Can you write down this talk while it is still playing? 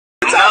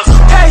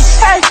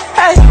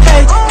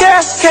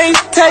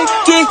take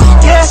it,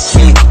 yeah,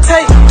 she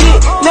take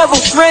it, never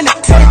friend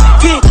take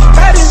it,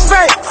 that is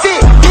right,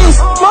 fit, this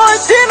more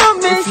than a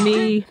miss. It's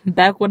me,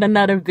 back with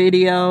another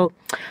video.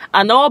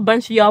 I know a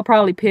bunch of y'all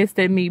probably pissed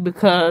at me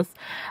because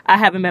I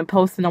haven't been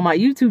posting on my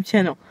YouTube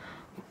channel,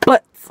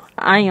 but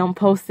I am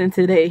posting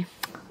today.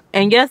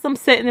 And yes, I'm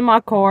sitting in my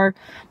car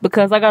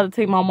because I got to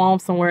take my mom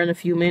somewhere in a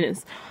few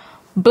minutes.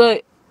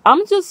 But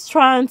I'm just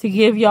trying to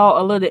give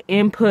y'all a little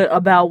input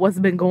about what's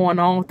been going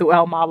on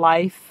throughout my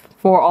life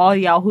for all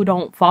y'all who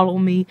don't follow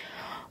me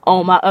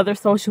on my other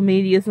social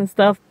medias and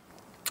stuff.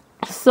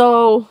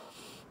 So,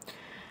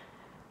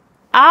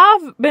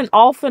 I've been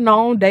off and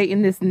on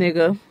dating this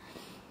nigga.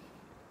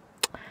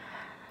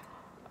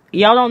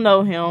 Y'all don't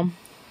know him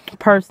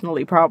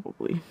personally,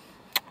 probably.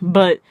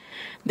 But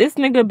this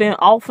nigga been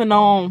off and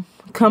on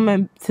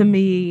coming to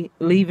me,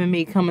 leaving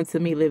me, coming to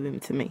me, leaving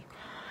to me.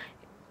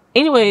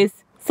 Anyways,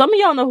 some of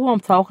y'all know who I'm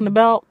talking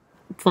about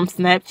from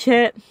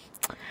Snapchat.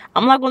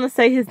 I'm not going to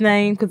say his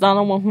name because I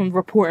don't want him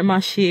reporting my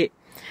shit.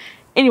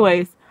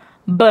 Anyways,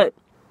 but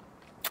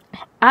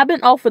I've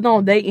been off and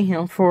on dating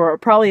him for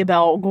probably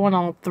about going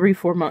on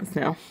 3-4 months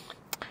now.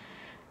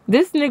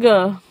 This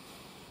nigga,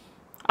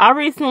 I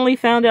recently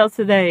found out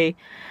today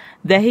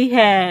that he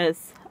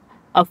has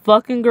a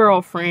fucking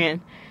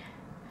girlfriend.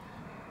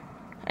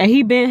 And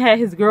he been had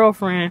his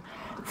girlfriend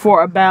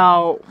for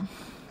about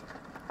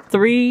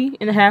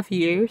 3.5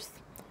 years.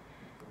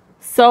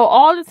 So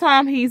all the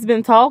time he's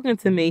been talking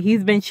to me,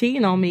 he's been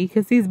cheating on me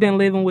because he's been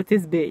living with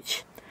this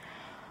bitch.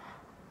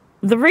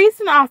 The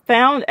reason I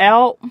found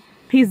out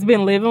he's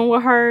been living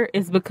with her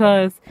is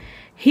because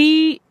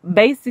he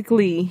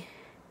basically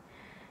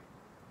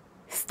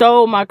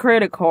stole my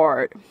credit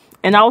card.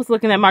 And I was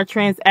looking at my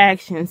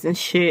transactions and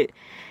shit.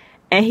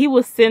 And he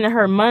was sending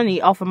her money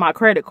off of my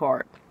credit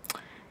card.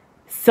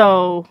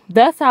 So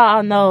that's how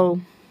I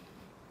know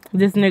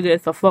this nigga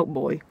is a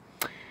fuckboy.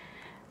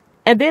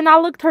 And then I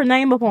looked her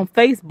name up on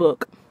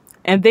Facebook.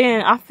 And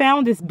then I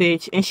found this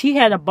bitch. And she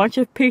had a bunch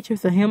of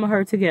pictures of him and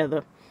her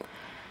together.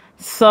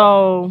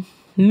 So,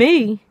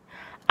 I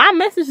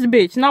messaged the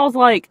bitch. And I was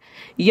like,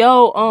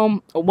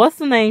 yo, what's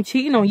the name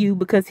cheating on you?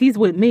 Because he's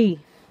with me.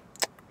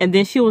 And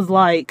then she was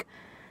like,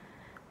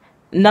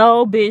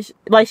 no, bitch.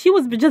 Like, she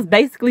was just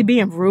basically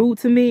being rude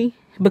to me.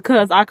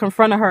 Because I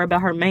confronted her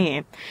about her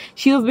man.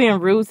 She was being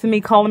rude to me,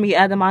 calling me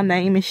out of my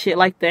name and shit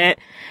like that.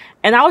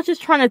 And I was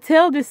just trying to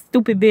tell this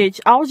stupid bitch.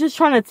 I was just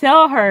trying to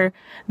tell her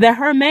that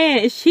her man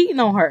is cheating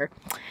on her.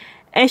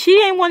 And she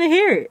didn't want to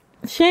hear it.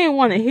 She didn't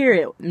want to hear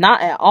it.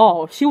 Not at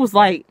all. She was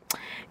like,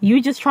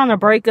 you just trying to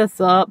break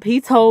us up. He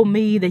told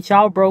me that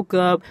y'all broke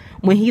up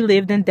when he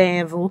lived in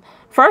Danville.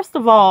 First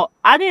of all,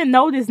 I didn't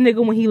know this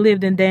nigga when he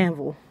lived in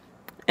Danville.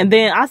 And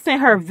then I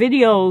sent her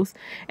videos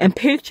and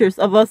pictures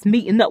of us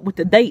meeting up with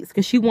the dates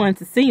because she wanted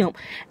to see them.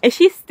 And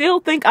she still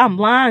think I'm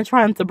lying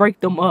trying to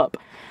break them up.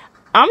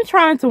 I'm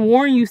trying to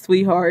warn you,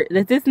 sweetheart,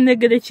 that this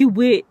nigga that you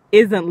with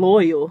isn't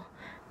loyal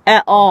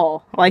at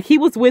all. Like, he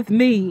was with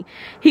me.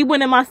 He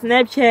went in my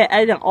Snapchat,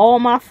 adding all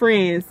my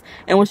friends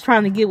and was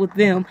trying to get with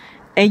them.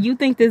 And you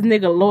think this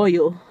nigga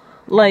loyal.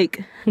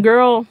 Like,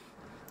 girl,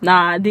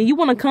 nah. Then you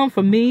want to come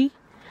for me?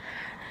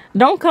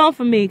 Don't come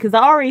for me because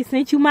I already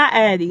sent you my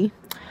Addy.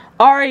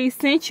 Already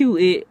sent you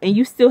it and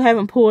you still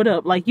haven't pulled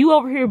up. Like, you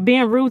over here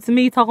being rude to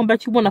me, talking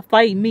about you want to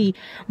fight me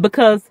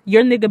because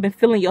your nigga been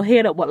filling your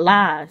head up with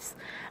lies.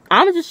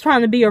 I'm just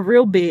trying to be a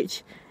real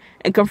bitch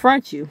and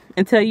confront you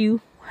and tell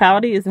you how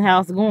it is and how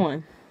it's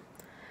going.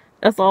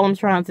 That's all I'm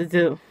trying to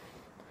do.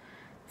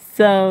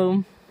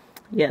 So,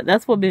 yeah,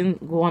 that's what's been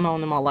going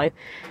on in my life.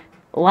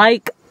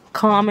 Like,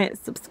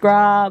 comment,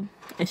 subscribe,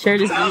 and share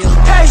this video.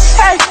 Hey,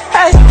 hey,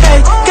 hey,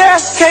 hey, girl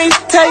can't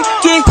take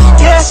it,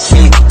 yeah,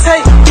 she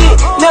take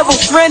it, never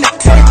friend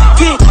take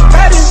it,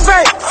 that is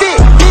right,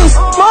 fit, this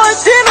more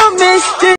than a mistake.